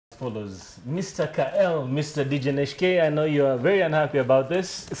follows. Mr. Kael, Mr. Deejay NeshK, I know you are very unhappy about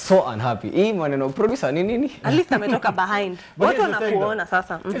this. So unhappy. Hii maneno producer nini? At least ametoka behind. What wanakuona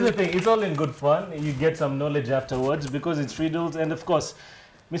sasa? Here's the thing, it's all in good fun. You get some knowledge afterwards because it's riddles, and of course,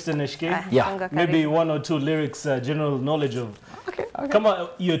 Mr. NeshK, yeah, maybe 1 or 2 lyrics, general knowledge of. Okay. Come on,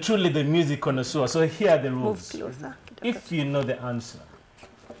 you're truly the music connoisseur. So here are the rules. Move closer. If you know the answer,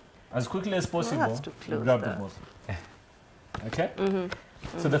 as quickly as possible, you grab the bottle. Okay?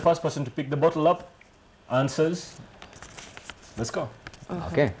 So the first person to pick the bottle up answers. Let's go.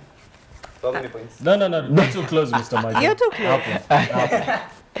 Okay. How many points? No, not too close, Mr. Michael. You're too close.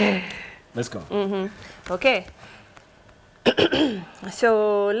 Okay. Let's go. Okay.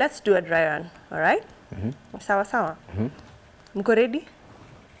 So let's do a dry run, all right? Sawa sawa. Mko ready?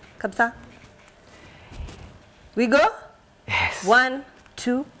 Kabisa. We go? Yes. 1,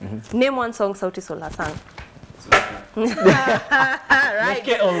 2. Name one song Sauti Sol has sung. Right.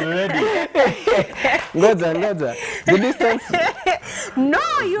 NeshK already. Ngoja. The distance. No,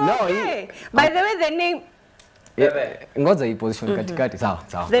 you're okay. By the way, the name. Ngoja hii position katikati.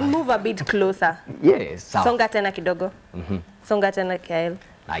 Sawa. Then move a bit closer. Yes, sawa. Songa tena kidogo. Songa tena Kael.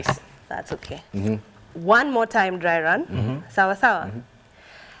 Nice. That's okay. One more time dry run. Sawa sawa.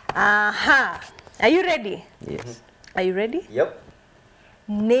 Aha. Are you ready? Yes. Are you ready? Yep.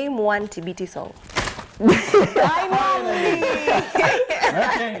 Name one TBT song. Okay,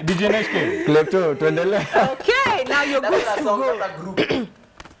 Deejay NeshK. Klepto, tuendelee. Okay, now you're good to go.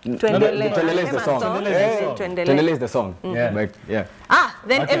 Tuendelee is the song. Tuendelee is the song. Yeah. But, yeah.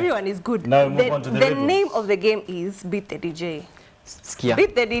 Then Okay. everyone is good. Now we move on to the riddles. name of the game is Beat the DJ. Skia.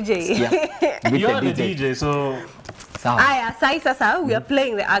 Beat the DJ. Beat You're the the DJ, so Sawa. Aya, sasa, we are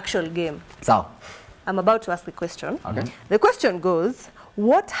playing the actual game. Sawa. I'm about to ask the question. Okay. The question goes,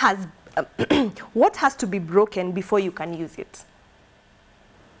 what has to be broken before you can use it?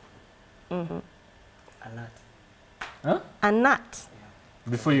 A nut. huh? A nut.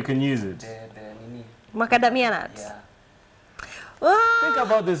 Before you can use it. The nini. Macadamia nut. Yeah. Think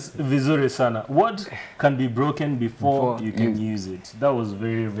about this vizuri sana. What can be broken before you can use it? That was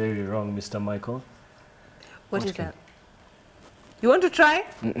very, very wrong, Mr. Michael. What is that? You want to try?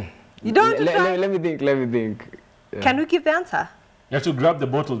 You don't want to try? Let me think. Yeah. Can we give the answer? You have to grab the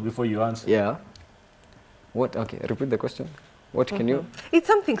bottle before you answer. Yeah. What? Okay, repeat the question. What can you? It's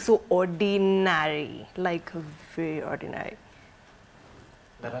something so ordinary, like very ordinary.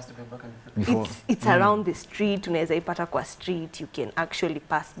 That has to be broken Before. It's around the street, unaweza ipata kwa street, you can actually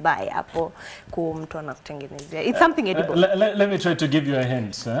pass by hapo kwa mtu anakutengenezea. It's something edible. Let me try to give you a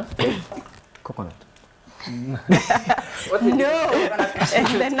hint, huh? Coconut. No,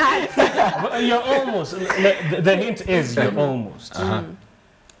 the nut. But you're almost. The hint is you're almost.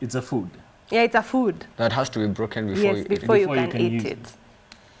 It's a food. Yeah, it's a food. That has to be broken before Yes, you eat before it. you Before you can can eat use it.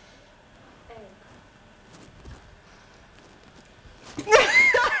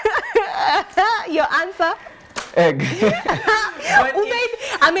 Your answer? Egg.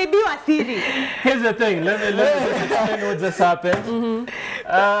 Ameibiwa siri. Here's the thing. Let me just explain what just happened.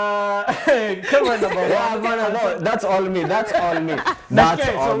 Come on, number one. No, that's all me. That's all me.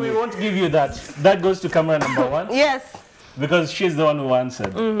 Okay, so we won't give you that. That goes to camera number 1. Yes. Because she's the one who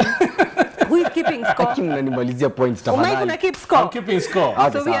answered. Who is keeping score? Mnanimalizia points Umai tafadhali. kuna keep score. I'm keeping score.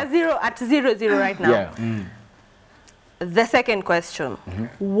 Okay, So we are at 0-0 right now. Yeah. The second question.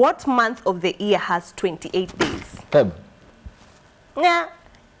 What month of the year has 28 days? Feb. Yeah.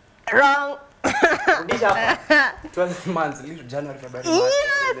 Wrong. 12 months, January, February, March.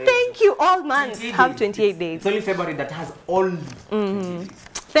 Yes, thank you. All months 28 have days. 28 days. It's only February that has all 28 days.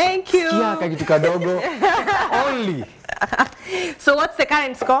 Thank you. Kia kakitu kadogo. Only. So what's the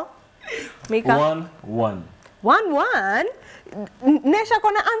current score? Mika? 1-1. 1-1? Nesha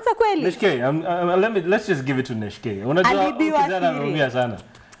kona answer kweli? NeshK, let's just give it to NeshK. Unajua Alibiwa kijana anaongea sana.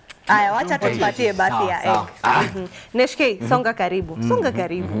 Aya, wacha tupatie basi ya egg. NeshK, songa karibu. Songa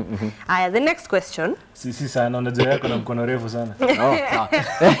karibu. Aya, the next question. Sisi sana, unajua yako na mkono refu sana.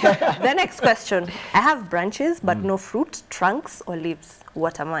 The next question. I have branches but no fruit, trunks or leaves.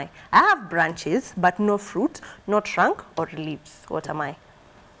 What am I? I have branches but no fruit, no trunk or leaves. What am I?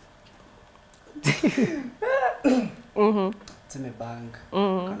 It's in a bank,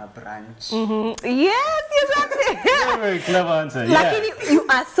 on a branch. Yes, you got it. Very clever answer. Lakini you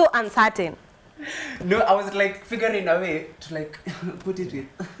are so uncertain. No, I was like figuring a way to like put it with.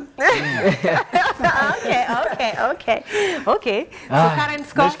 Okay. So current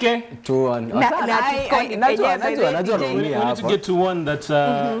score. NeshK, 2-1. we need to get to one that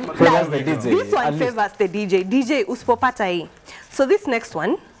Favors the DJ. This one favors the DJ. DJ usipopata hii. So this next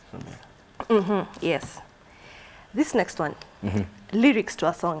one. Yes. This next one. lyrics to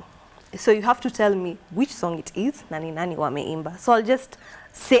a song. So you have to tell me which song it is, nani nani wameimba. So I'll just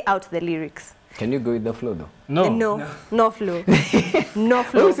say out the lyrics. Can you go with the flow though? No. No flow. No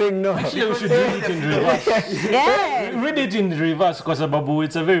flow. Who's saying no? Actually, we should read it in reverse. Yeah. Read it in reverse because Babu,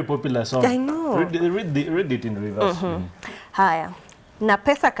 it's a very popular song. I know. Read it in reverse. Haya. Na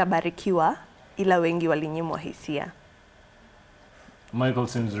pesa kabarikiwa ila wengi walinyimwa hisia. Michael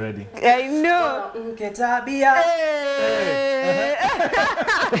seems ready. I know.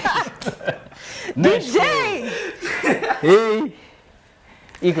 Deejay. Hey.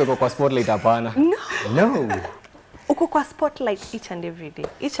 Iko kwa spotlight hapana. No. Uko kwa spotlight each and every day.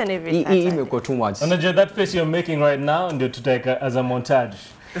 Each and every Saturday. Imekuwa too much. Unajua that face you're making right now ndio tutaweka as a montage.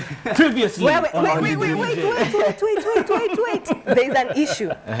 Previously. Wait. There is an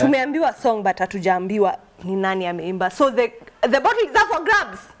issue. Tumeambiwa song but hatujaambiwa ni nani ameimba. So the bottle is up for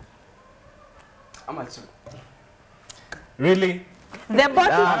grabs. Really? The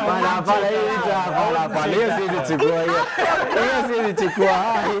bottle.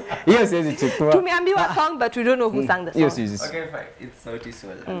 Hiyo siwezi chukua. Tumeambiwa song but we don't know who sang the Hiyo song. siwezi. Okay, fine. It's Sauti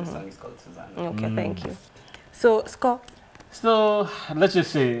Sol and the song is called Susanna. Okay, thank you. So, score. So, let's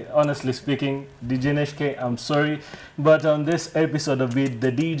just say, honestly speaking, DJ NeshK, I'm sorry, but on this episode of Beat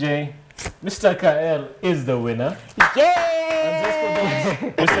the DJ, Mr. Kael is the winner.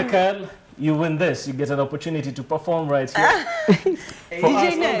 Yay! Mr. Kael, you win this. You get an opportunity to perform right here. For DJ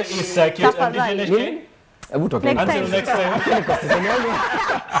us on the Nesh, ECIRCUIT and DJ NeshK. Hebu toke. Next Until next time.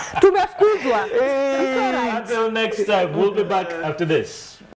 Tumefukuzwa. It's all right. Until next time, we'll be back after this.